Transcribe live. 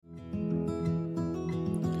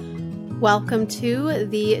Welcome to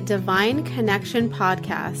the Divine Connection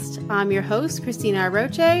Podcast. I'm your host, Christina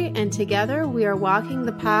Aroche, and together we are walking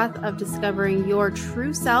the path of discovering your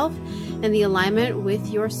true self and the alignment with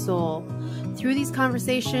your soul. Through these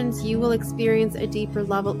conversations, you will experience a deeper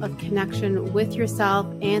level of connection with yourself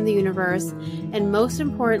and the universe, and most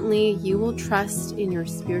importantly, you will trust in your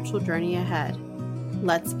spiritual journey ahead.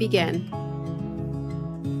 Let's begin.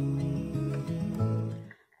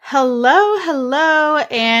 Hello,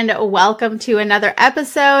 and welcome to another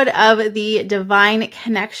episode of the Divine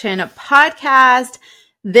Connection Podcast.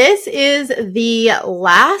 This is the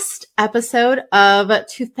last episode of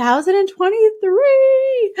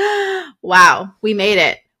 2023. Wow, we made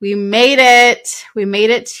it. We made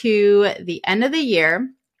it to the end of the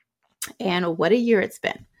year, and what a year it's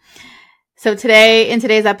been. So in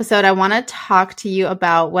today's episode, I want to talk to you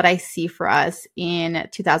about what I see for us in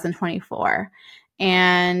 2024.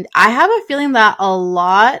 And I have a feeling that a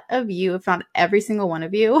lot of you, if not every single one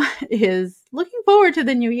of you, is looking forward to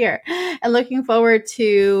the new year and looking forward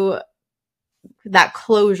to that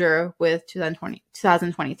closure with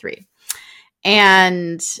 2023.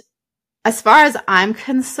 And as far as I'm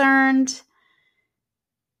concerned,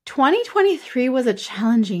 2023 was a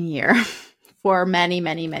challenging year for many,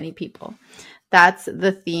 many, many people. That's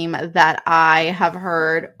the theme that I have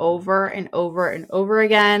heard over and over and over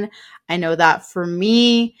again. I know that for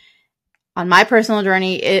me, on my personal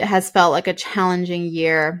journey, it has felt like a challenging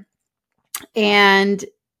year. And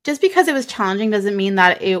just because it was challenging doesn't mean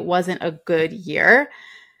that it wasn't a good year.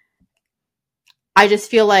 I just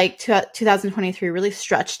feel like 2023 really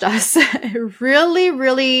stretched us. It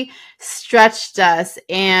really stretched us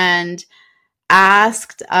and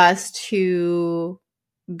asked us to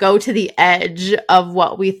go to the edge of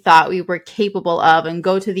what we thought we were capable of and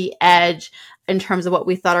go to the edge in terms of what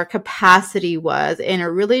we thought our capacity was. And it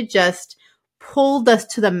really just pulled us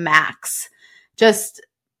to the max, just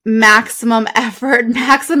maximum effort,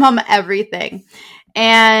 maximum everything.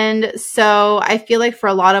 And so I feel like for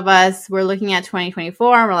a lot of us, we're looking at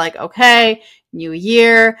 2024 and we're like, okay, new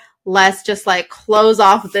year. Let's just close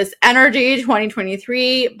off this energy,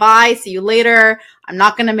 2023. Bye. See you later. I'm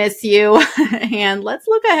not going to miss you. And let's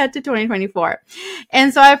look ahead to 2024.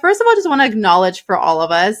 And so I first of all just want to acknowledge for all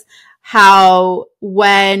of us how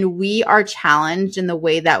when we are challenged in the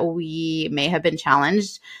way that we may have been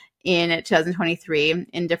challenged in 2023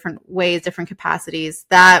 in different ways, different capacities,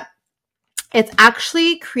 that it's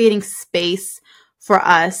actually creating space for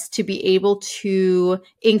us to be able to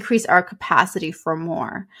increase our capacity for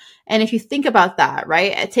more. And if you think about that,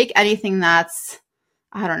 right, take anything that's,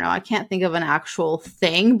 I don't know, I can't think of an actual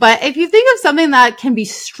thing, but if you think of something that can be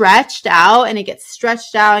stretched out and it gets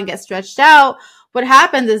stretched out and gets stretched out, what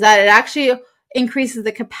happens is that it actually increases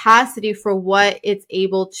the capacity for what it's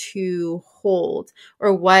able to hold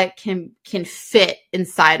or what can fit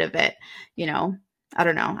inside of it. You know, I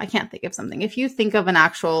don't know. I can't think of something. If you think of an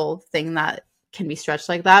actual thing that can be stretched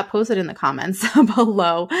like that, post it in the comments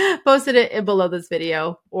below. Post it below this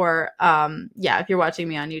video or, if you're watching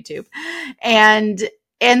me on YouTube. And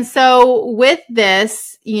so with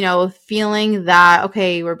this, feeling that,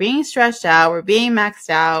 okay, we're being stretched out, we're being maxed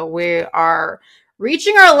out, we are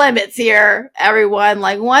reaching our limits here, everyone.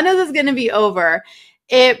 When is this going to be over?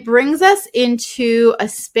 It brings us into a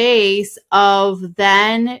space of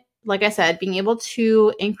then, like I said, being able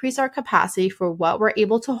to increase our capacity for what we're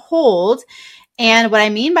able to hold. And what I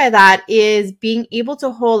mean by that is being able to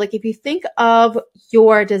hold, if you think of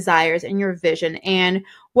your desires and your vision and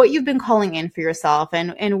what you've been calling in for yourself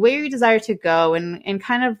and where you desire to go and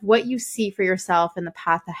kind of what you see for yourself in the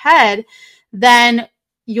path ahead, then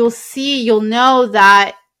you'll know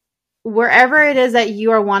that wherever it is that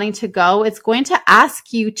you are wanting to go, it's going to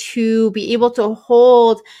ask you to be able to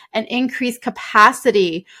hold an increased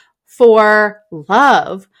capacity for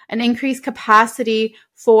love, an increased capacity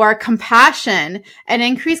for compassion, an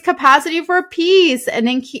increased capacity for peace, an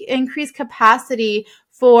increased capacity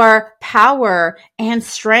for power and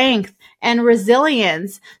strength and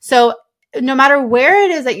resilience. So no matter where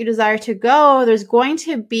it is that you desire to go, there's going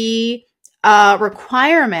to be a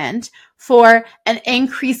requirement for an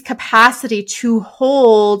increased capacity to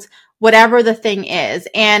hold whatever the thing is.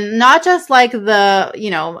 And not just I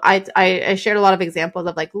shared a lot of examples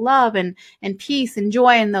of love and peace and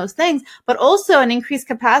joy and those things, but also an increased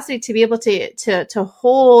capacity to be able to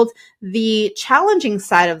hold the challenging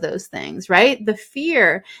side of those things, right? The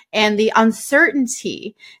fear and the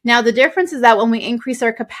uncertainty. Now, the difference is that when we increase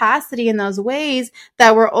our capacity in those ways,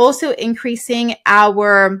 that we're also increasing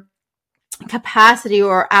our capacity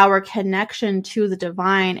or our connection to the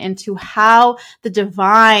divine and to how the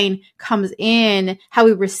divine comes in, how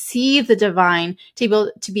we receive the divine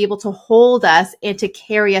to be able to hold us and to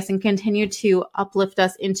carry us and continue to uplift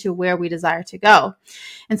us into where we desire to go.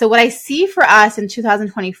 And so what I see for us in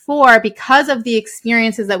 2024, because of the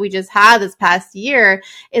experiences that we just had this past year,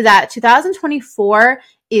 is that 2024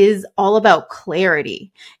 is all about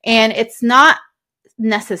clarity. And it's not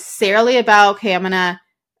necessarily about, okay,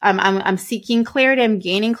 I'm seeking clarity, I'm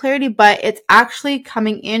gaining clarity, but it's actually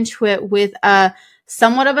coming into it with a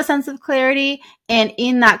somewhat of a sense of clarity. And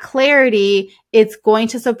in that clarity, it's going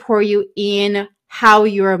to support you in how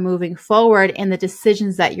you are moving forward and the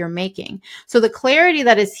decisions that you're making. So the clarity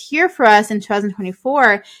that is here for us in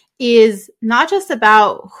 2024 is not just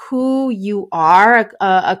about who you are,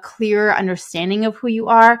 a clear understanding of who you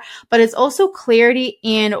are, but it's also clarity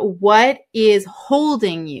in what is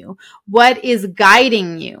holding you, what is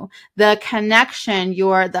guiding you, the connection,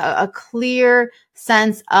 a clear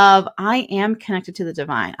sense of, I am connected to the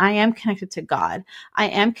divine. I am connected to God. I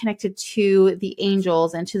am connected to the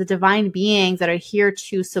angels and to the divine beings that are here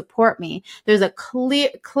to support me. There's a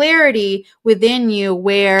clarity within you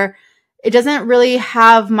where it doesn't really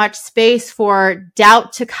have much space for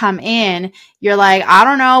doubt to come in. You're like, I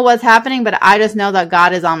don't know what's happening, but I just know that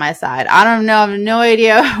God is on my side. I don't know. I have no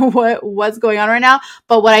idea what's going on right now.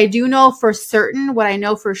 But what I do know for certain, what I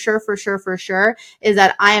know for sure is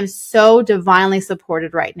that I am so divinely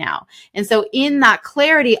supported right now. And so in that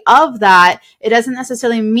clarity of that, it doesn't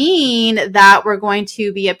necessarily mean that we're going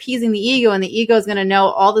to be appeasing the ego and the ego is going to know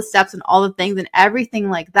all the steps and all the things and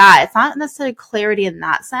everything like that. It's not necessarily clarity in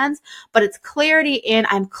that sense, but it's clarity in,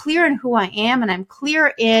 I'm clear in who I am and I'm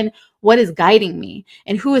clear in what is guiding me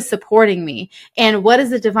and who is supporting me and what is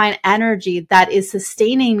the divine energy that is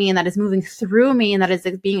sustaining me and that is moving through me and that is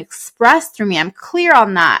being expressed through me. I'm clear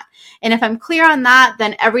on that. And if I'm clear on that,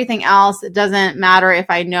 then everything else, it doesn't matter if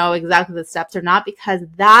I know exactly the steps or not, because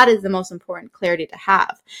that is the most important clarity to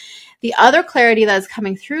have. The other clarity that is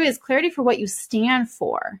coming through is clarity for what you stand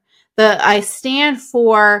for. I stand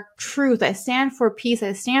for truth. I stand for peace.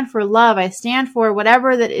 I stand for love. I stand for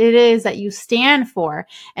whatever that it is that you stand for,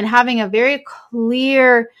 and having a very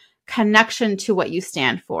clear connection to what you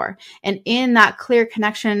stand for. And in that clear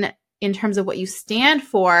connection in terms of what you stand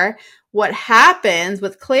for, what happens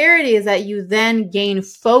with clarity is that you then gain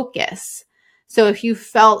focus. So if you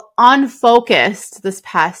felt unfocused this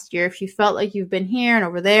past year, if you felt like you've been here and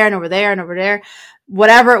over there and over there and over there,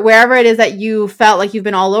 wherever it is that you felt like you've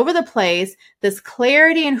been all over the place, this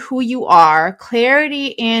clarity in who you are,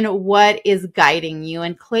 clarity in what is guiding you,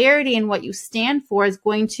 and clarity in what you stand for is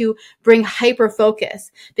going to bring hyper focus.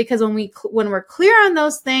 Because when we're clear on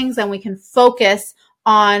those things, then we can focus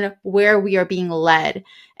on where we are being led.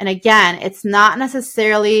 And again, it's not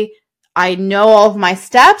necessarily, I know all of my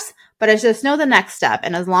steps, but I just know the next step.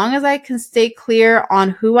 And as long as I can stay clear on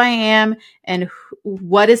who I am and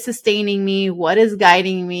what is sustaining me, what is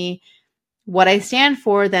guiding me, what I stand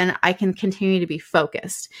for, then I can continue to be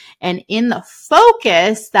focused. And in the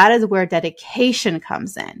focus, that is where dedication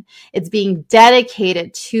comes in. It's being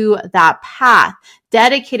dedicated to that path,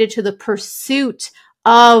 dedicated to the pursuit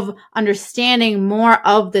of understanding more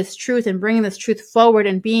of this truth and bringing this truth forward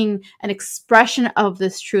and being an expression of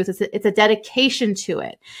this truth. It's a dedication to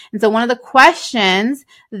it. And so one of the questions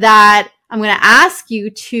that I'm going to ask you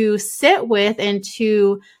to sit with and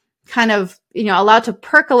to kind of, allow to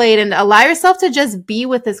percolate and allow yourself to just be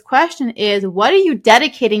with this question is, what are you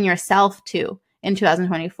dedicating yourself to in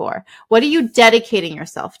 2024? What are you dedicating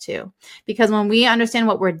yourself to? Because when we understand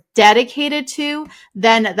what we're dedicated to,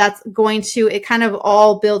 then that's going to, it kind of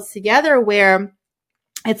all builds together where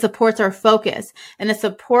it supports our focus and it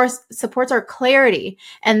supports our clarity.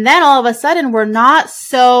 And then all of a sudden we're not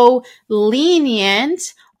so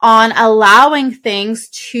lenient on allowing things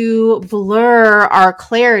to blur our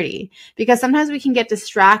clarity, because sometimes we can get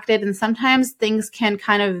distracted and sometimes things can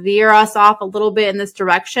kind of veer us off a little bit in this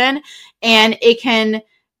direction, and it can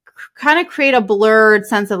kind of create a blurred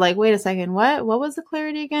sense of like, wait a second, what was the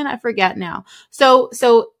clarity again? I forget now. So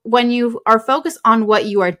when you are focused on what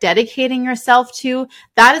you are dedicating yourself to,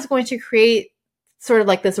 that is going to create sort of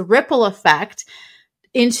like this ripple effect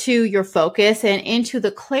into your focus and into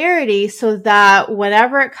the clarity, so that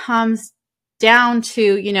whenever it comes down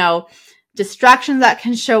to, distractions that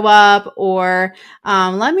can show up, or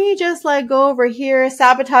let me just like go over here,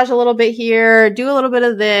 sabotage a little bit here, do a little bit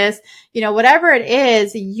of this, whatever it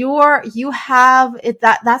is, you have it,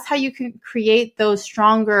 that's how you can create those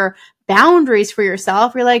stronger boundaries for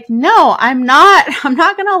yourself. You're like, no, I'm not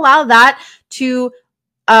going to allow that to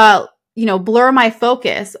blur my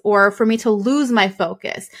focus or for me to lose my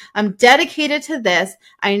focus. I'm dedicated to this.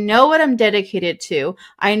 I know what I'm dedicated to.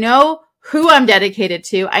 I know who I'm dedicated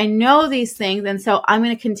to. I know these things. And so I'm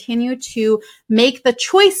going to continue to make the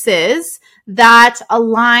choices that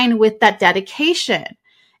align with that dedication.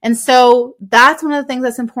 And so that's one of the things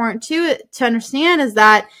that's important to understand, is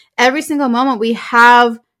that every single moment we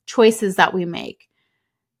have choices that we make.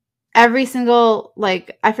 Every single,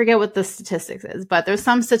 I forget what the statistics is, but there's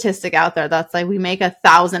some statistic out there that's we make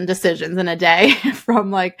 1,000 decisions in a day from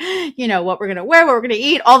what we're going to wear, what we're going to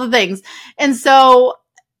eat, all the things. And so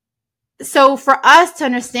for us to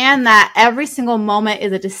understand that every single moment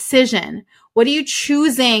is a decision. What are you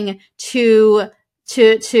choosing to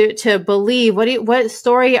believe? What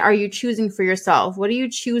story are you choosing for yourself? What are you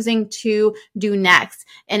choosing to do next?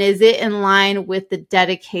 And is it in line with the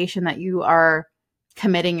dedication that you are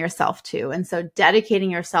committing yourself to? And so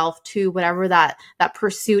dedicating yourself to whatever that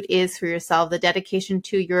pursuit is for yourself, the dedication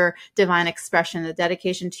to your divine expression, the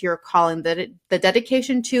dedication to your calling, the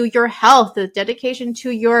dedication to your health, the dedication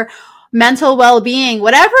to your mental well-being,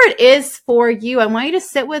 whatever it is for you. I want you to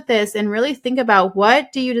sit with this and really think about,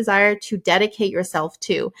 what do you desire to dedicate yourself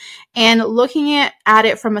to? And looking at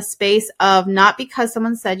it from a space of not because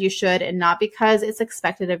someone said you should and not because it's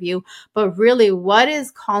expected of you, but really what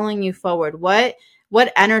is calling you forward? What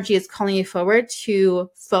energy is calling you forward to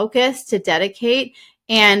focus, to dedicate?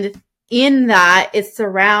 And in that, it's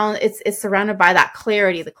surrounded by that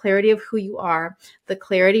clarity, the clarity of who you are, the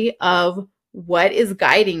clarity of what is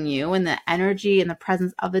guiding you, and the energy and the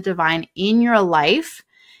presence of the divine in your life,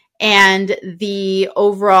 and the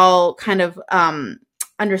overall kind of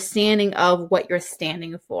understanding of what you're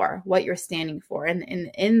standing for. And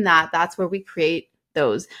in that's where we create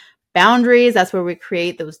those boundaries. That's where we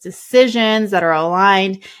create those decisions that are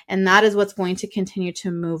aligned. And that is what's going to continue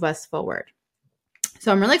to move us forward.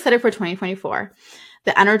 So I'm really excited for 2024.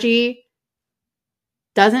 The energy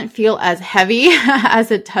doesn't feel as heavy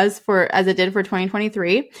as it did for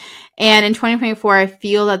 2023. And in 2024, I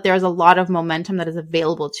feel that there's a lot of momentum that is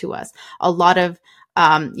available to us. A lot of,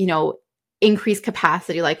 increased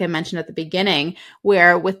capacity, like I mentioned at the beginning,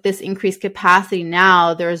 where with this increased capacity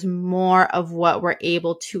now, there's more of what we're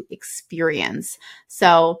able to experience.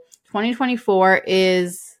 So 2024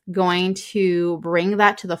 is going to bring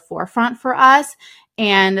that to the forefront for us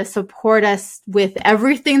and support us with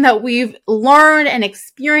everything that we've learned and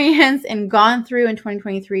experienced and gone through in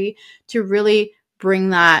 2023 to really bring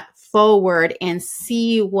that forward and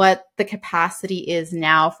see what the capacity is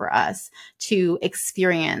now for us to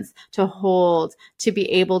experience, to hold, to be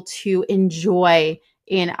able to enjoy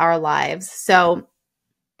in our lives. So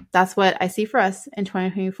that's what I see for us in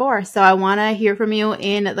 2024. So I want to hear from you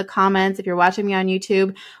in the comments. If you're watching me on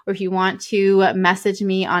YouTube, or if you want to message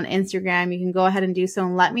me on Instagram, you can go ahead and do so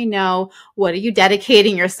and let me know, what are you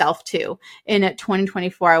dedicating yourself to in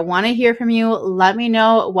 2024? I want to hear from you. Let me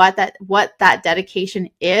know what that dedication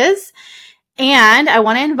is. And I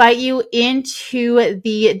want to invite you into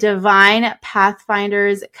the Divine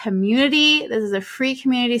Pathfinders community. This is a free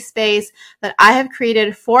community space that I have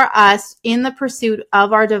created for us in the pursuit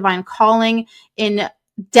of our divine calling, in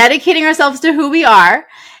dedicating ourselves to who we are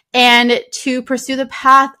and to pursue the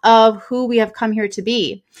path of who we have come here to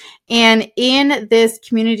be. And in this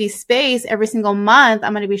community space, every single month,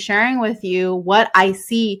 I'm going to be sharing with you what I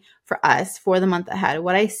see for us for the month ahead,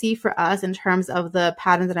 what I see for us in terms of the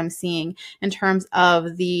patterns that I'm seeing, in terms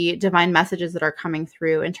of the divine messages that are coming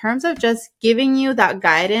through, in terms of just giving you that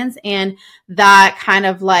guidance and that kind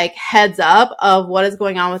of heads up of what is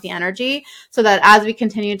going on with the energy, so that as we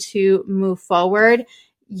continue to move forward,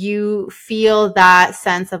 you feel that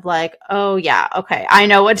sense of oh yeah, okay, I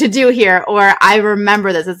know what to do here, or I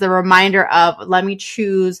remember this. It's a reminder of, let me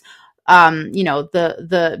choose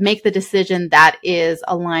make the decision that is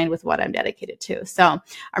aligned with what I'm dedicated to. So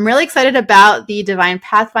I'm really excited about the Divine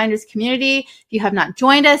Pathfinders community. If you have not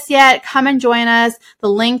joined us yet, come and join us. The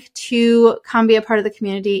link to come be a part of the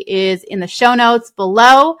community is in the show notes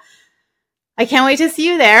below. I can't wait to see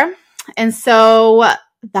you there. And so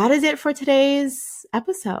that is it for today's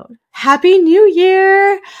episode. Happy New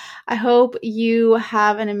Year! I hope you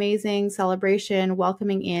have an amazing celebration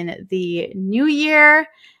welcoming in the new year.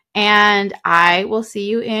 And I will see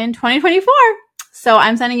you in 2024. So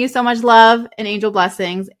I'm sending you so much love and angel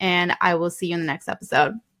blessings, and I will see you in the next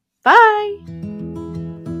episode. Bye.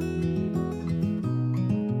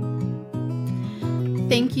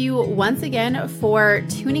 Thank you once again for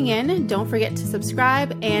tuning in. Don't forget to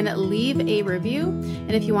subscribe and leave a review.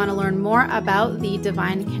 And if you want to learn more about the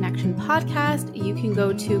Divine Connection podcast, you can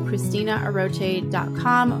go to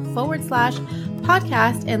ChristinaAroche.com/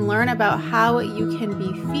 podcast and learn about how you can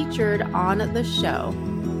be featured on the show.